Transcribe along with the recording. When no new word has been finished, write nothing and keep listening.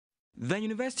The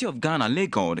University of Ghana,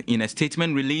 Legon, in a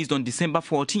statement released on December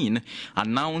 14,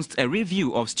 announced a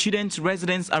review of student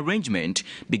residence arrangement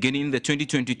beginning the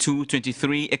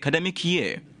 2022-23 academic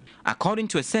year. According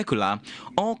to a circular,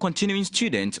 all continuing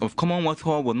students of Commonwealth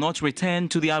Hall will not return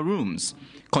to their rooms.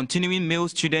 Continuing male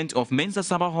students of Commonwealth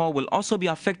Sarbah Hall will also be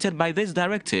affected by this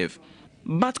directive.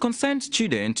 But concerned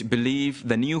students believe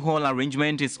the new hall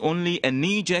arrangement is only a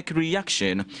knee-jerk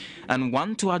reaction and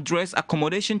want to address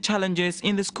accommodation challenges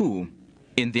in the school.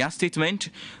 In their statement,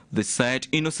 they said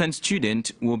innocent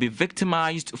students will be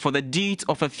victimized for the deeds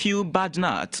of a few bad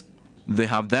nuts. They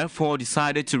have therefore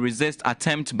decided to resist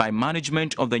attempt by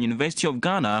management of the University of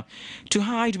Ghana to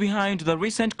hide behind the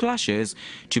recent clashes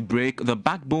to break the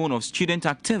backbone of student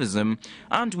activism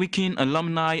and weaken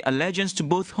alumni allegiance to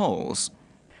both halls.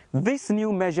 These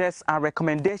new measures are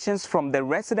recommendations from the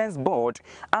Residence Board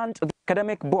and the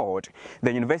Academic Board.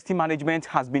 The university management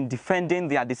has been defending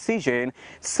their decision,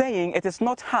 saying it is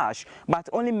not harsh but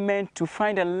only meant to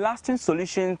find a lasting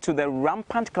solution to the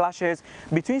rampant clashes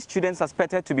between students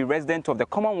suspected to be residents of the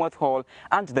Commonwealth Hall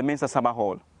and the Commonwealth Sarbah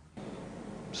Hall.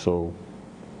 So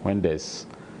when there's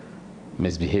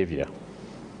misbehavior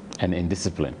and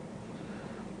indiscipline,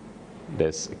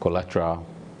 there's collateral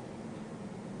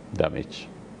damage.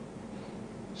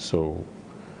 So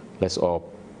let's all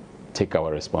take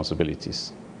our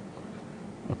responsibilities,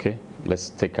 okay? Let's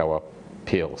take our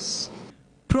pills.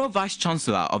 Pro-Vice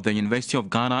Chancellor of the University of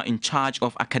Ghana in charge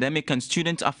of academic and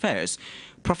student affairs,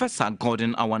 Professor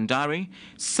Gordon Awandare,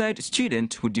 said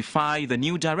students who defy the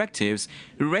new directives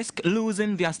risk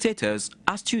losing their status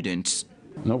as students.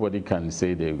 Nobody can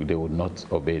say they would not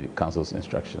obey the council's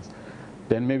instructions.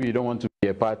 Then maybe you don't want to be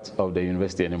a part of the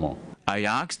university anymore. I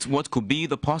asked what could be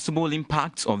the possible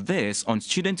impacts of this on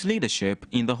student leadership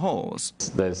in the halls.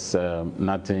 There's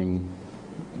nothing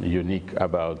unique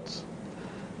about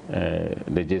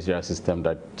the JCR system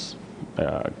that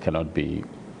cannot be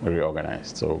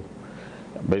reorganized. So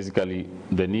basically,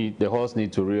 the halls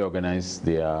need to reorganize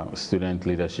their student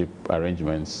leadership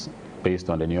arrangements based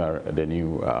on the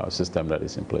new system that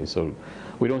is in place. So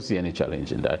we don't see any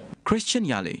challenge in that. Christian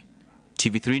Yale,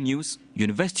 TV3 News,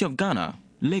 University of Ghana,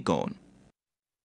 Legon.